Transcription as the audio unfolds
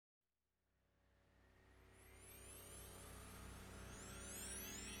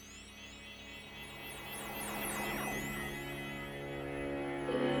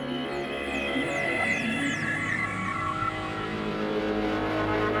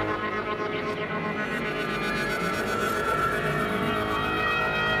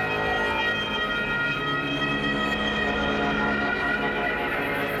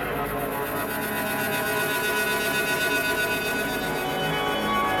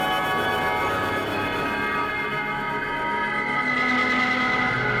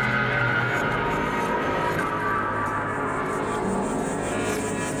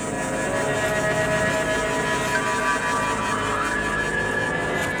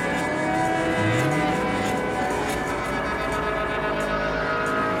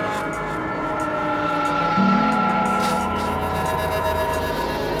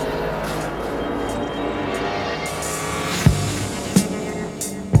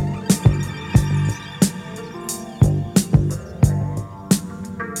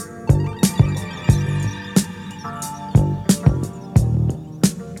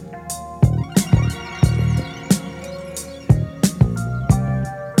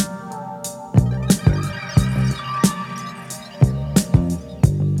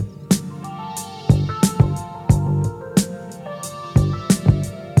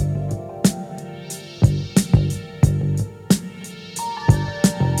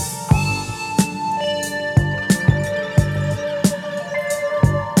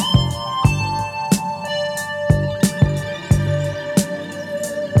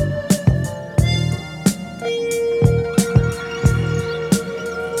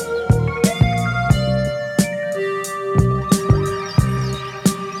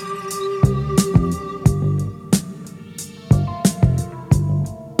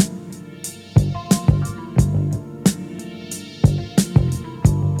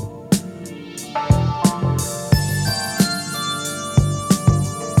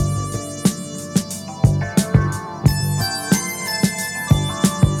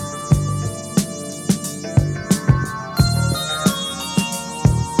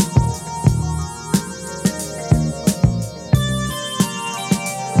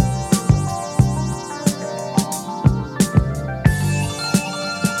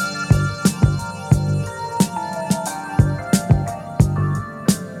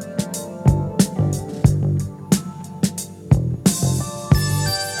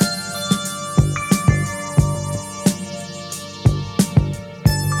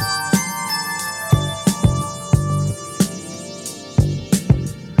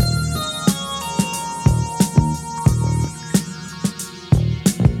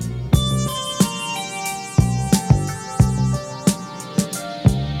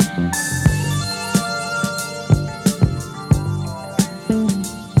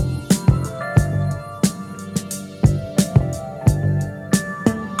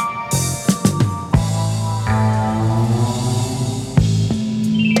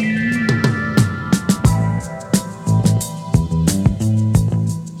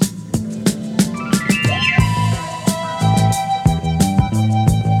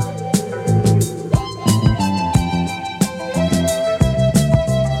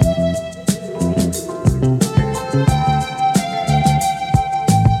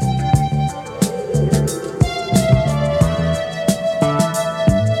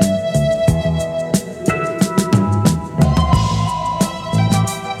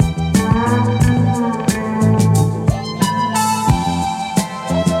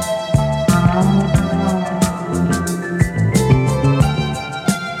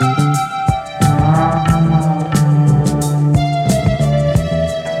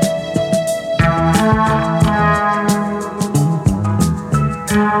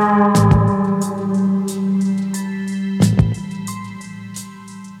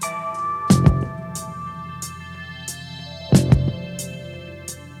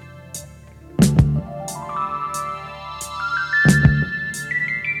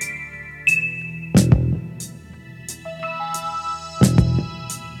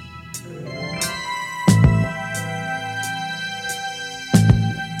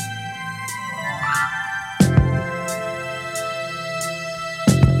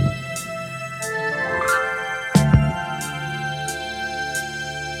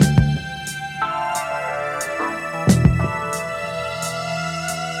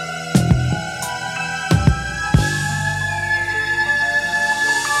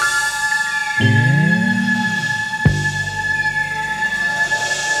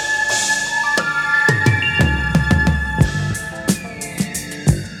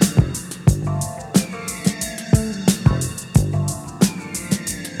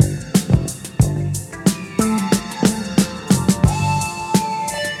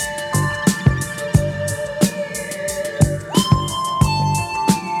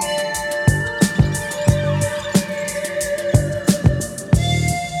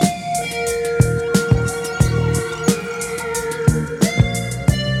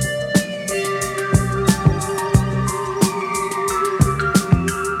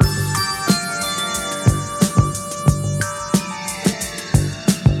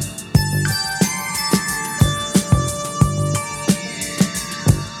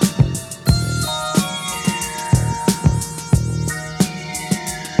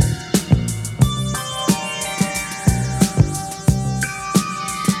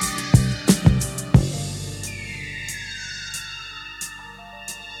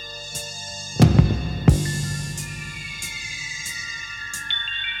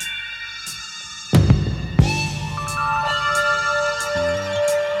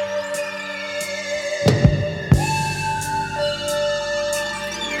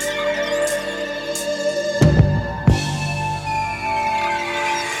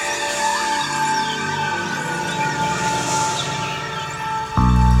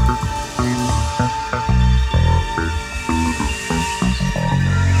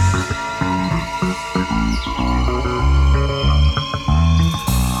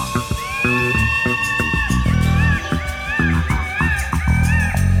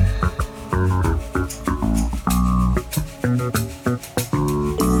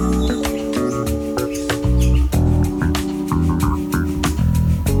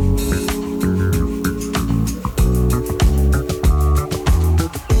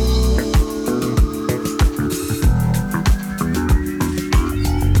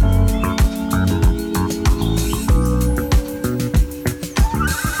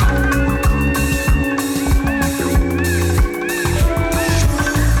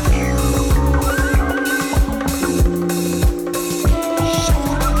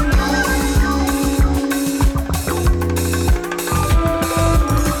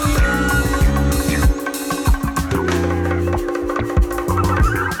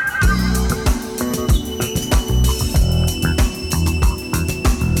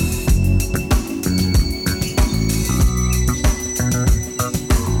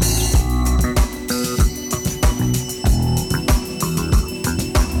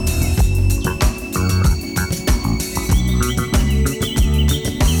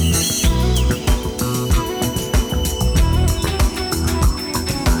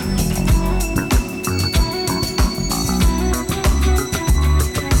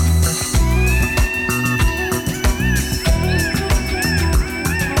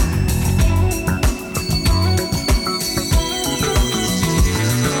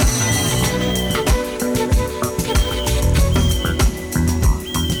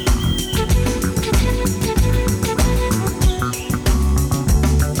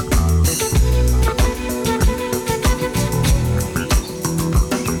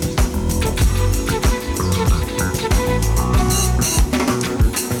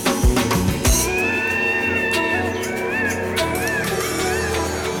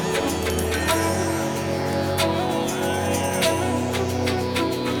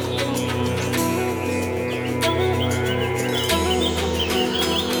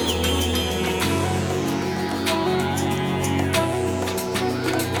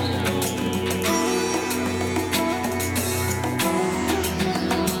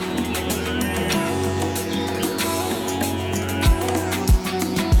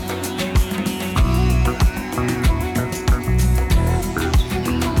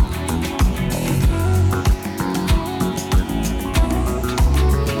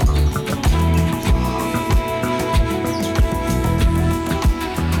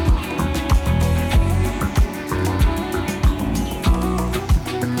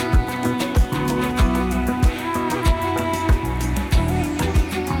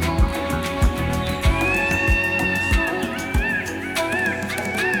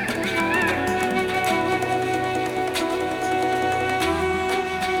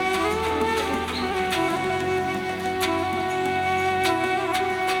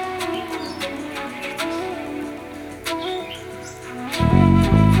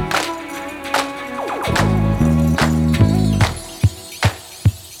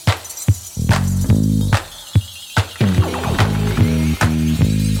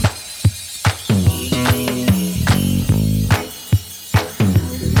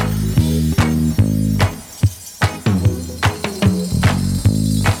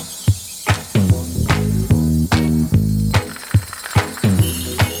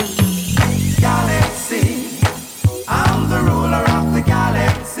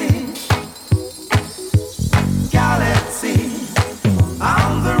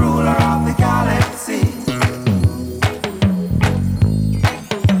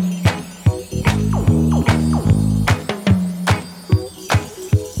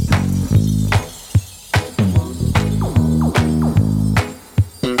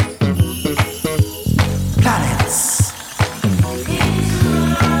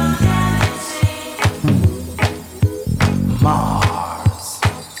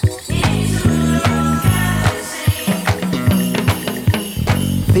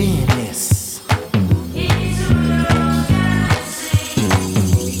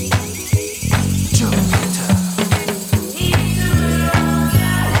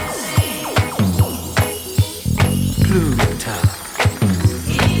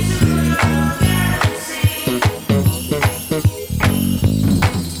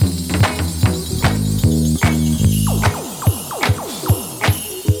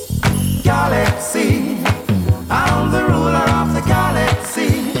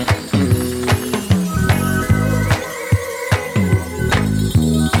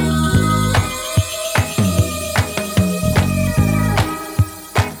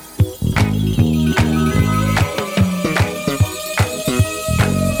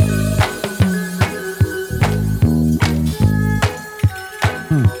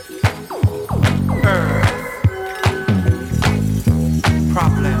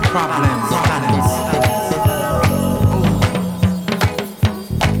problems, planets.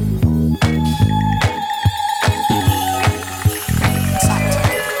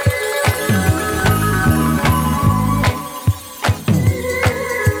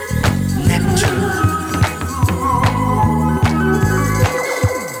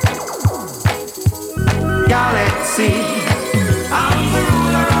 Galaxy, I'm the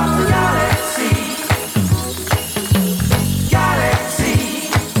ruler of the galaxy. Galaxy,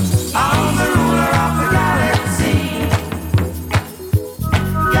 I'm the ruler of the galaxy.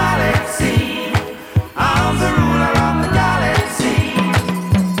 Galaxy, I'm the ruler of the galaxy.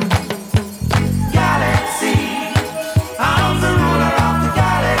 Galaxy, I'm the ruler of the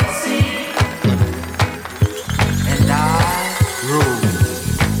galaxy. And I rule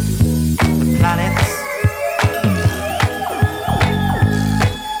planets.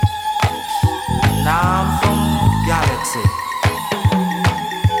 Now I'm from Galaxy.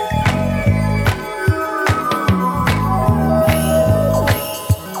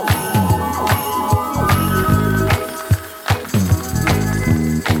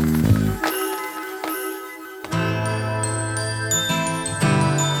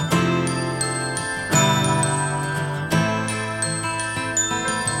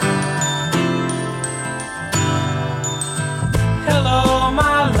 Hello,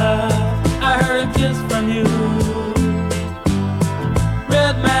 my love. I heard a kiss from you.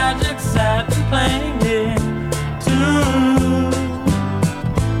 Red magic satin playing it too.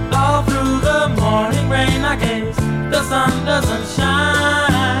 All through the morning rain I gaze. The sun doesn't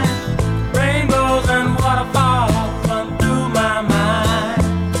shine. Rainbows and waterfalls run through my mind.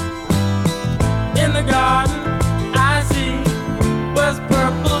 In the garden I see was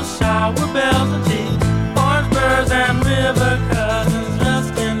purple shower bells and tea, orange birds and river cousins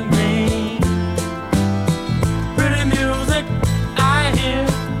dressed in green. Pretty music I hear,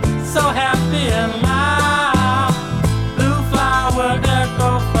 so happy and loud. Blue flower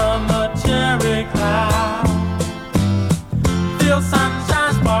echo from a cherry cloud. Feel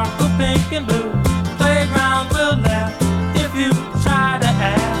sunshine sparkle pink and blue. Playground will laugh if you try to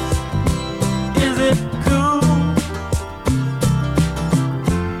ask, is it cool?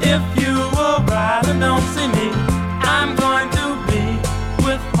 If you arrive and don't see me, I'm going to be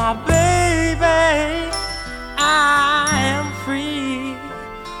with my baby. I am free,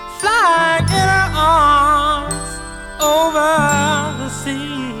 flying in her arms over the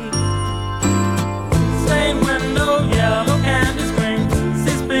sea. Same window, yellow candy screen,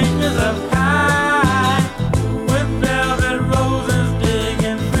 6 fingers up high, with velvet roses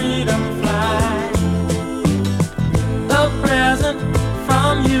digging freedom fly. A present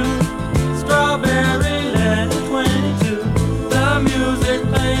from you, strawberry letter 22. The music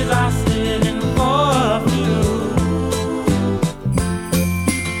plays, I sit in for a few.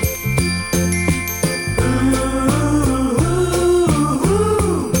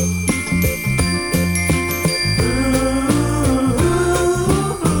 Ooh,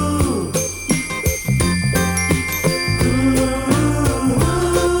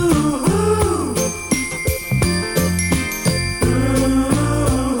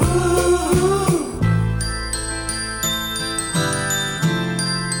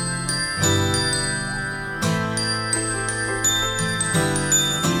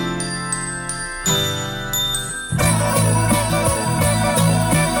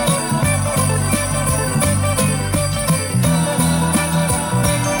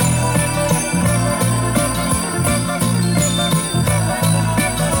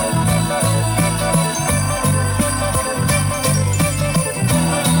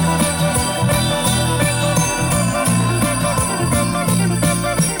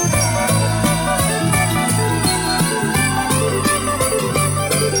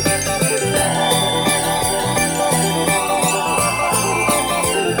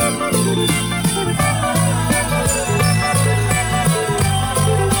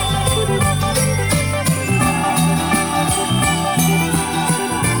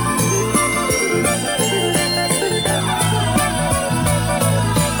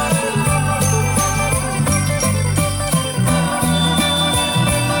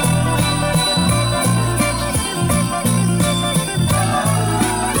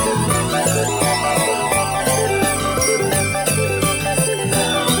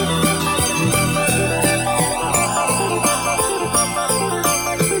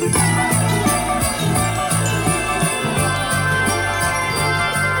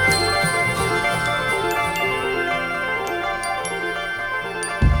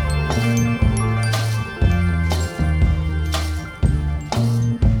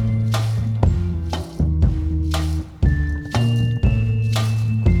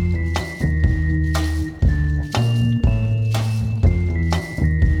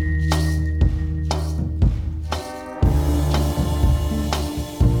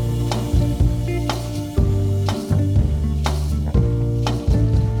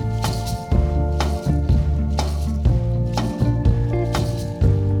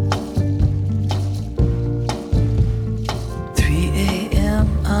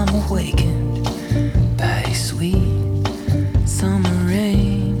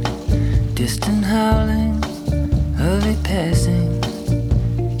 distant howling of a passing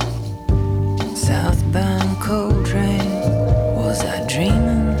southbound coal train. Was I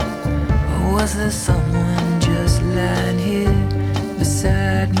dreaming, or was there someone just lying here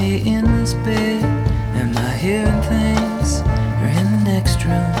beside me in this bed? Am I hearing things, or in the next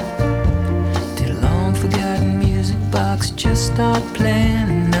room? Did a long forgotten music box just start playing?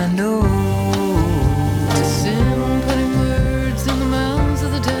 And I know it's a sin putting words in the mouths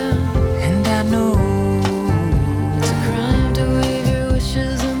of the dead. And I know it's a crime to weave your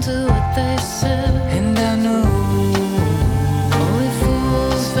wishes into what they said. And I know only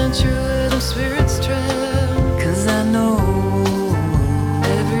fools venture where their spirits tread. 'Cause I know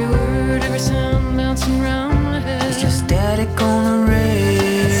every word, every sound bouncing round my head. It's just static on a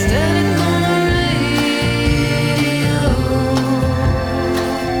radio. Static on a radio.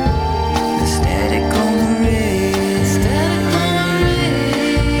 The static on the radio. Static on the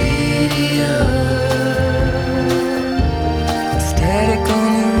radio. Static on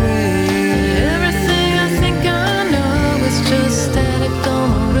the radio. Everything I think I know is just static on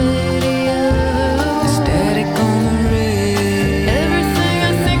the radio. Static on the radio. Everything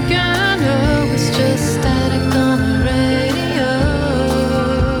I think I know is just static on the radio.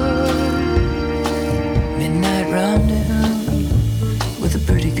 Midnight rendezvous with a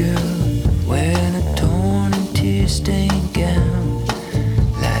pretty girl wearing a torn and tear-stained gown.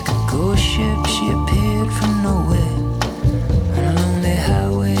 Like a ghost ship, she appeared from nowhere on a lonely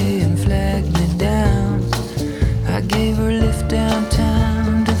highway and flagged me down. I gave her a lift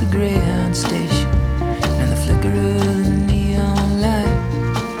downtown to the Greyhound station and the flicker of the neon light.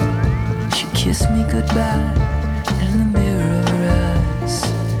 She kissed me goodbye, and in the mirror of her eyes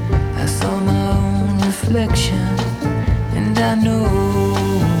I saw my own reflection. And I know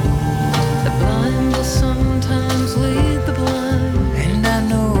the blind will sometimes lead the blind. And I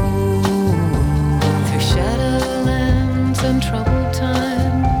know through shadowlands and troubled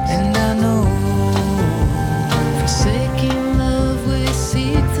times. And I know forsaking love we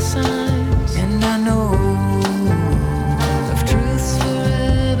seek the signs. And I know of truths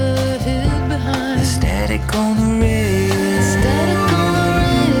forever hid behind the static on the radio. Static on the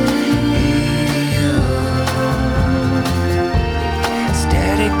radio.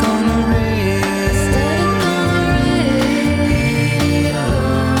 Static on the radio. Static on the radio.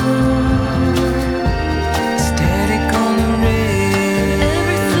 Static on the radio.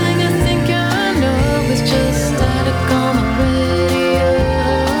 Everything I think I know is just static on the radio.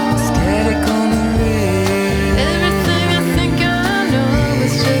 Static on the radio. Everything I think I know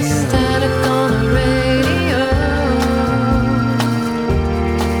is just static on the radio.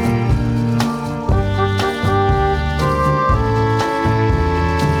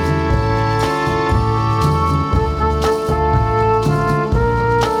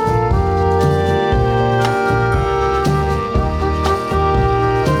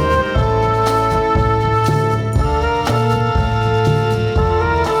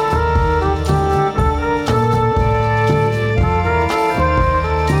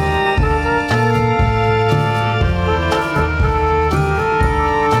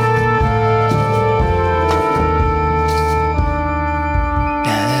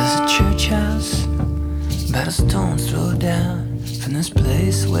 Now there's a church house about a stone's throw down from this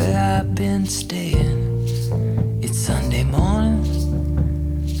place where I've been staying. It's Sunday morning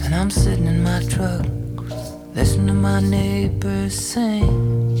and I'm sitting in my truck listening to my neighbors sing.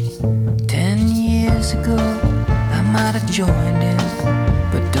 10 years ago I might have joined in,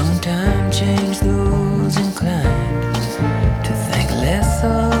 but don't time change those inclined to think less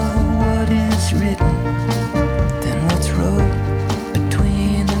of what is written than what's wrote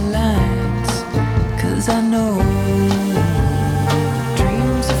between the lines? 'Cause I know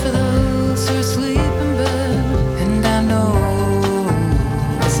dreams are for those who are asleep in bed. And I know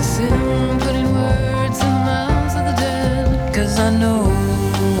it's a sin putting words in the mouths of the dead. 'Cause I know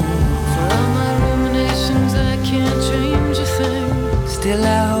for all my ruminations I can't change a thing. Still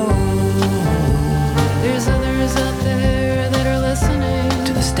I hope there's others out there that are listening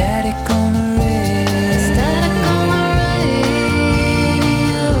to the static on the radio. Static on the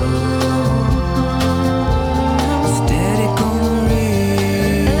radio. Static on the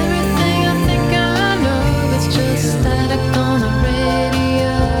radio. Everything I think I know is just static on the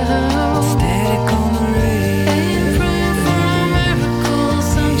radio. Static on the radio. Ain't praying for miracles,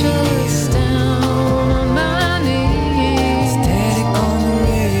 I'm just down on my knees. Static on the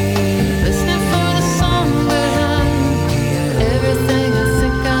radio.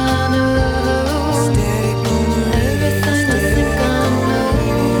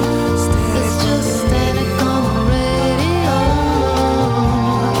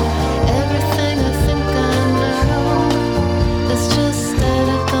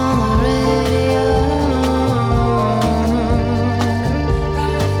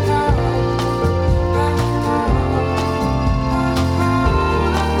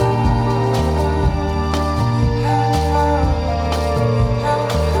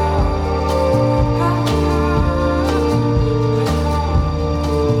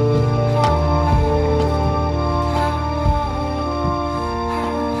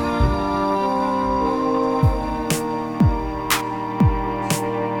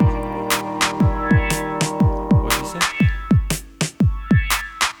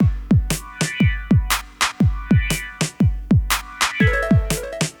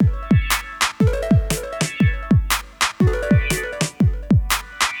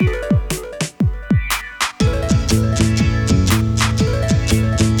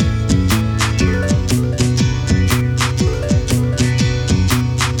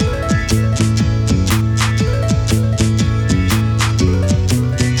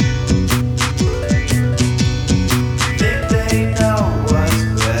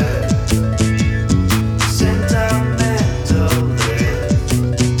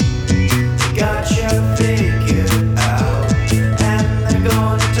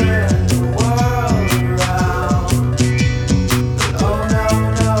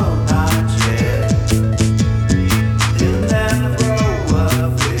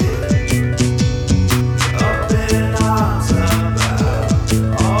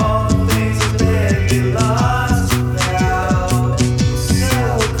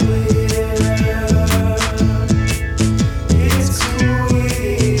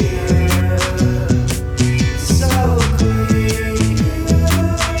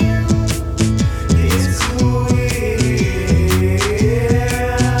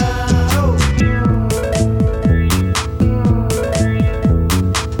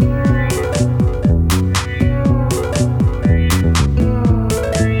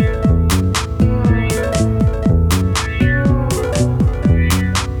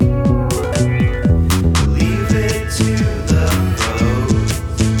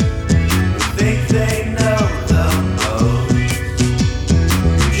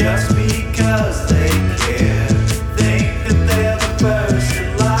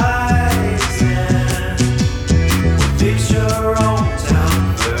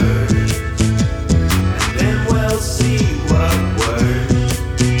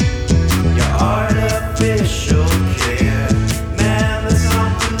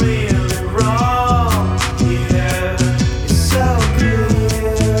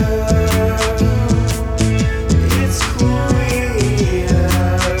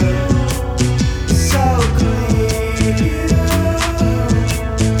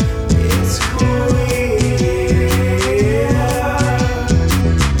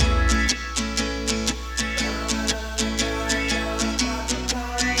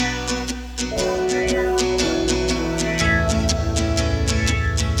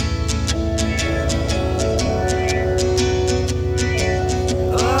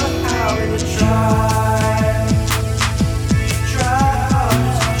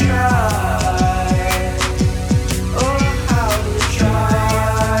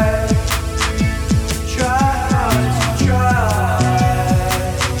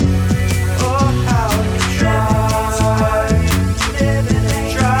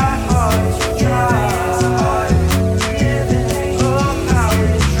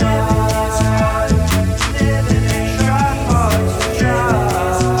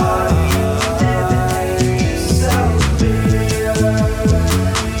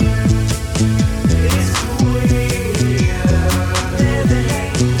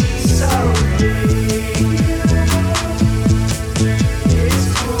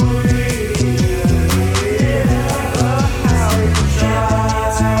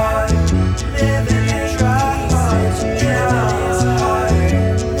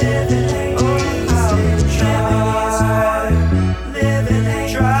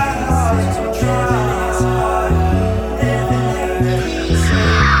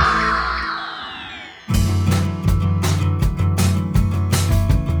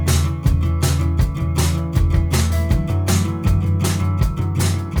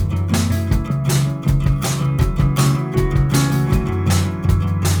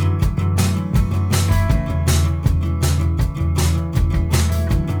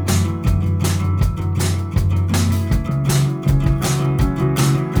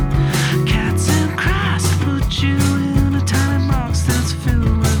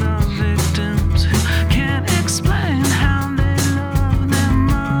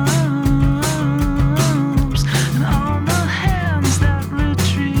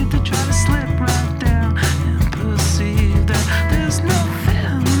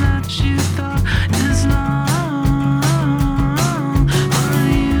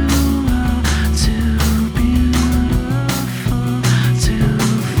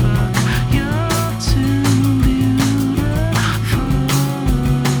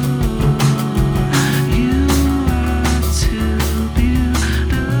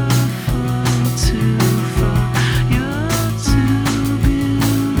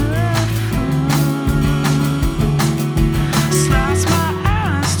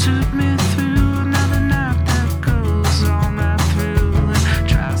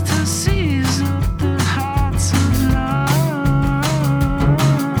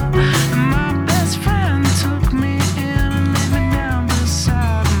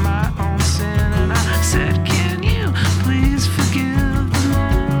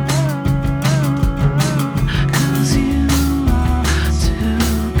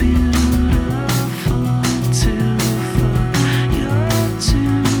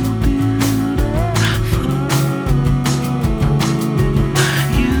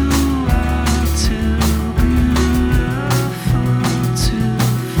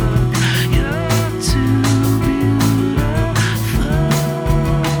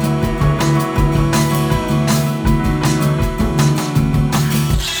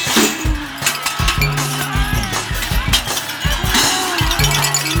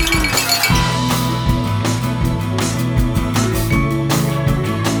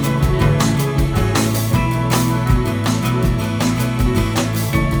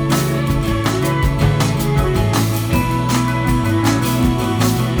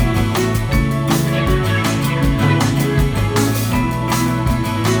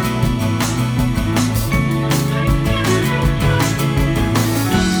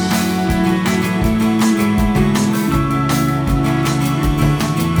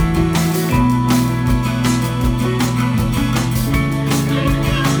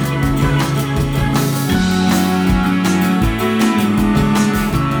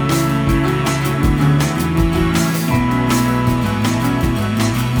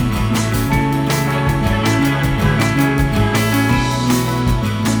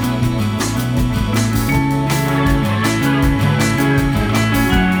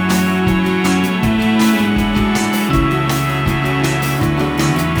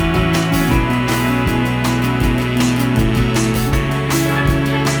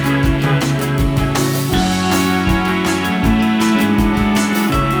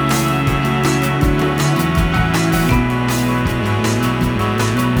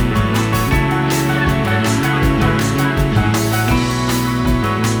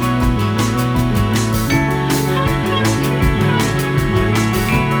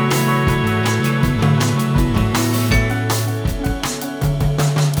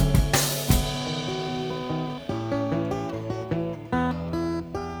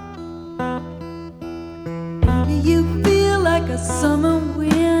 summer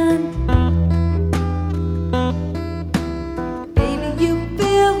wind. Baby, you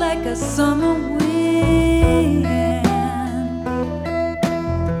feel like a summer wind.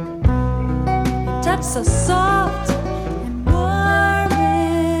 Your touch so soft and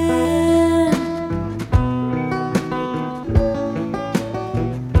warming.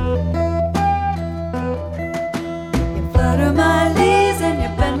 You flutter my leaves and you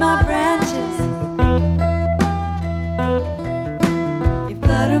bend my branches. You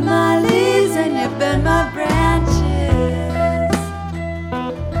flutter my leaves and you bend my branches.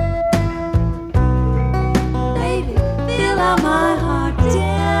 Baby, feel how my heart dances.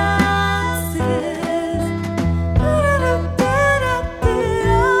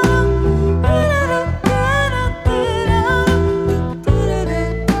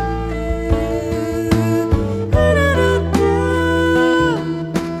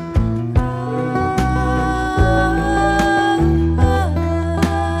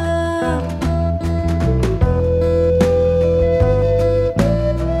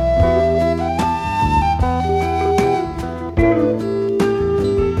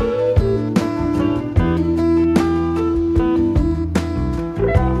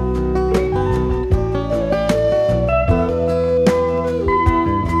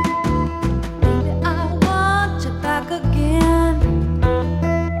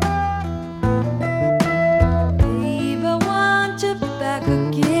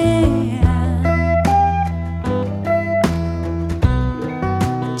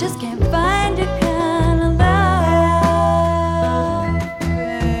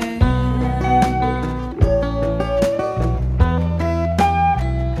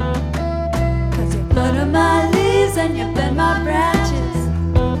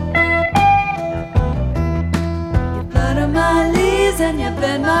 And you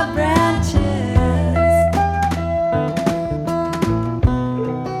bend my branches.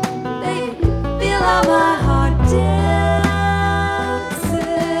 Baby, feel how my heart dances.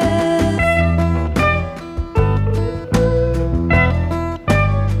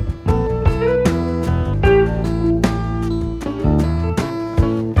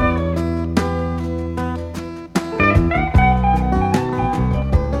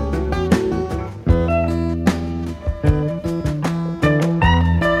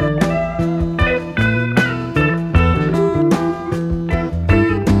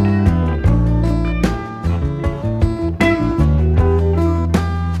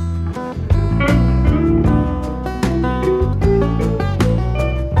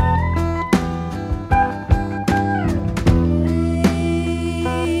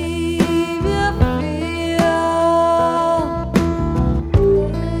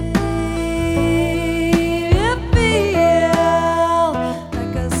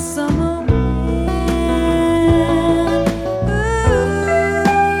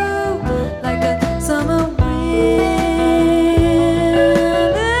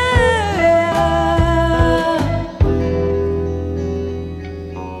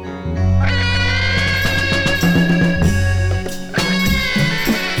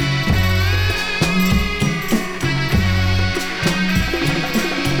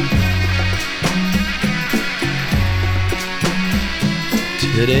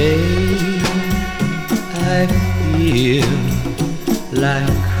 Today I feel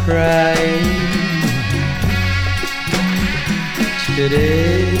like crying.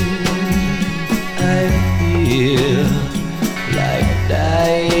 Today I feel like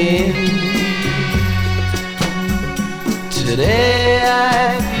dying. Today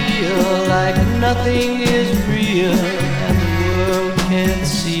I feel like nothing is real and the world can't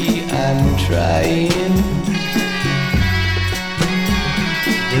see I'm trying.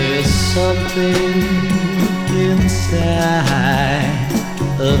 There's something inside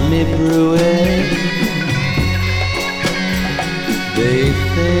of me brewing. They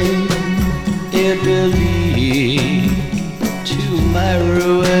think it will lead to my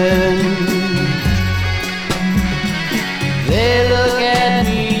ruin. They look at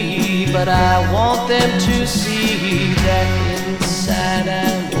me, but I want them to see that inside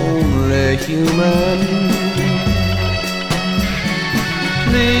I'm only human.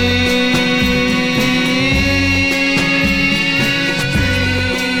 Please,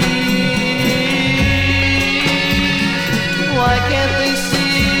 why can't they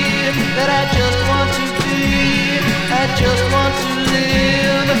see that I just want to be, I just want to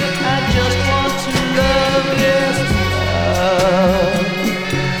live, I just want to love, yes, love.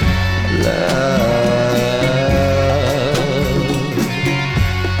 Love.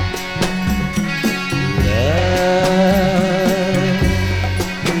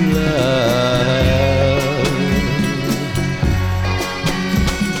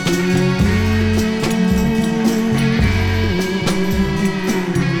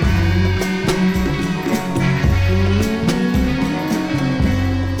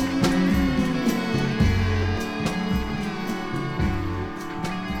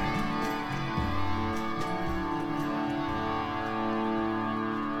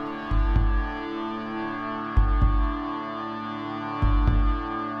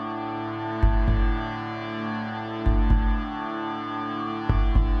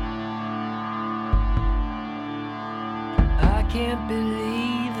 can't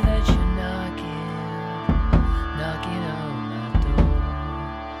believe that you're knocking on my door.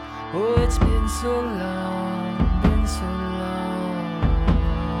 Oh, it's been so long, been so long.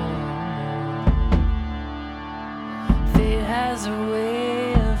 Fate has a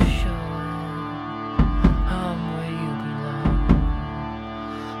way of showing I'm where you belong.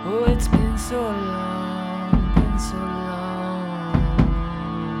 Oh, it's been so long, been so long.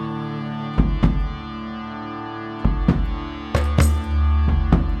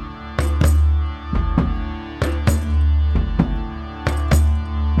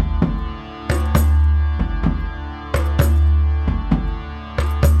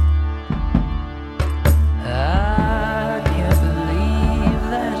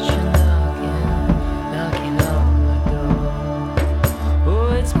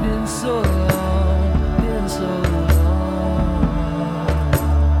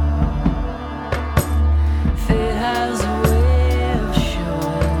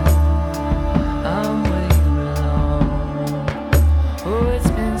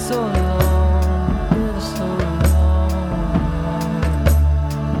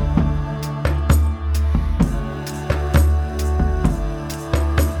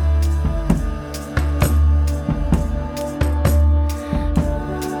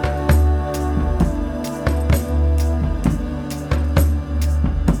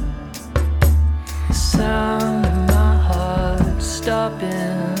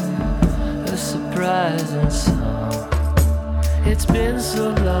 It's been so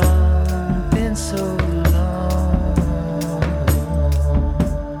long, been so long.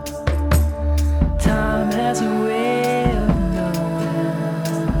 Time has a way of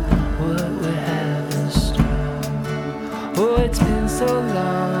knowing what we have in store. Oh, it's been so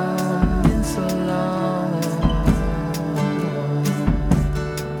long, been so long.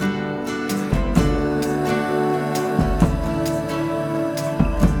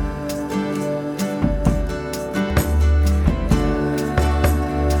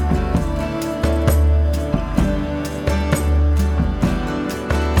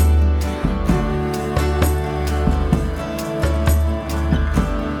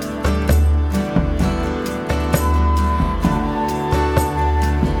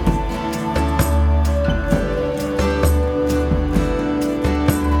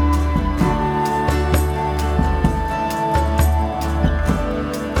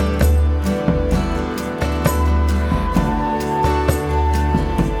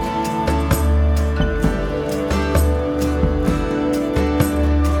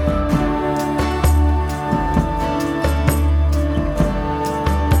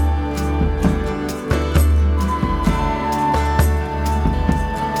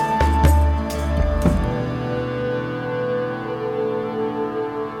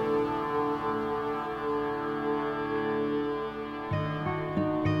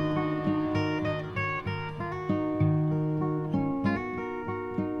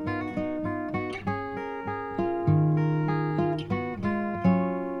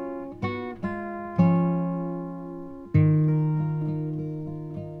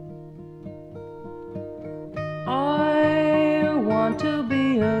 To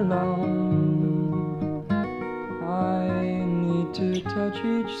be alone, I need to touch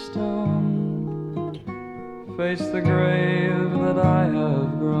each stone, face the grave that I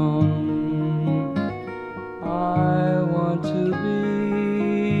have grown. I want to be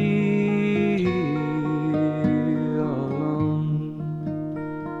alone.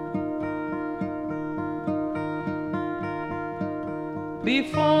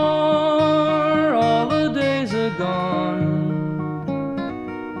 Before all the days are gone,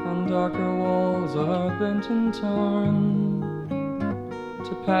 darker walls are bent and torn,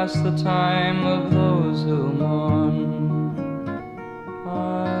 to pass the time of those who mourn.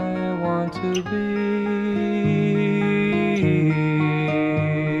 I want to be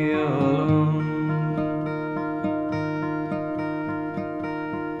alone.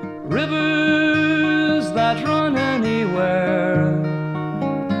 Rivers that run anywhere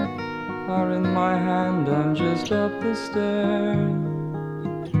are in my hand, I'm just up the stair,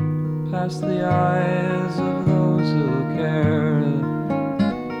 past the eyes of those who care,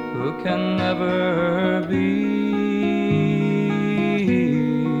 who can never be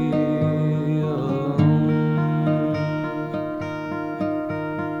alone.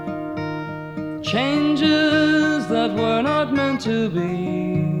 Changes that were not meant to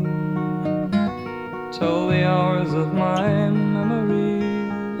be told the hours of my memory,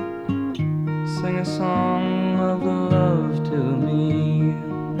 sing a song of love to me,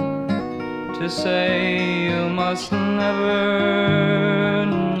 to say you must never,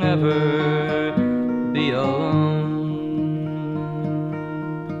 never be alone.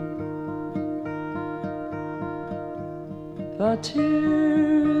 the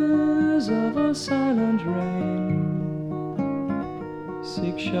tears of a silent rain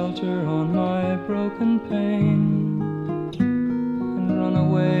seek shelter on my broken pane and run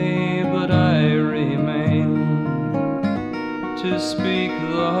away, but I remain to speak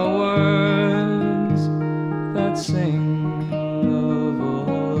the words that sing of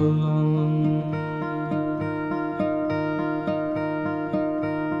alone.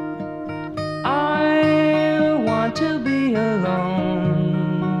 I want to be alone.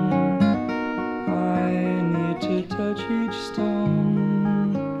 I need to touch each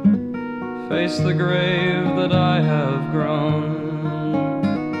stone, face the grave that I have grown,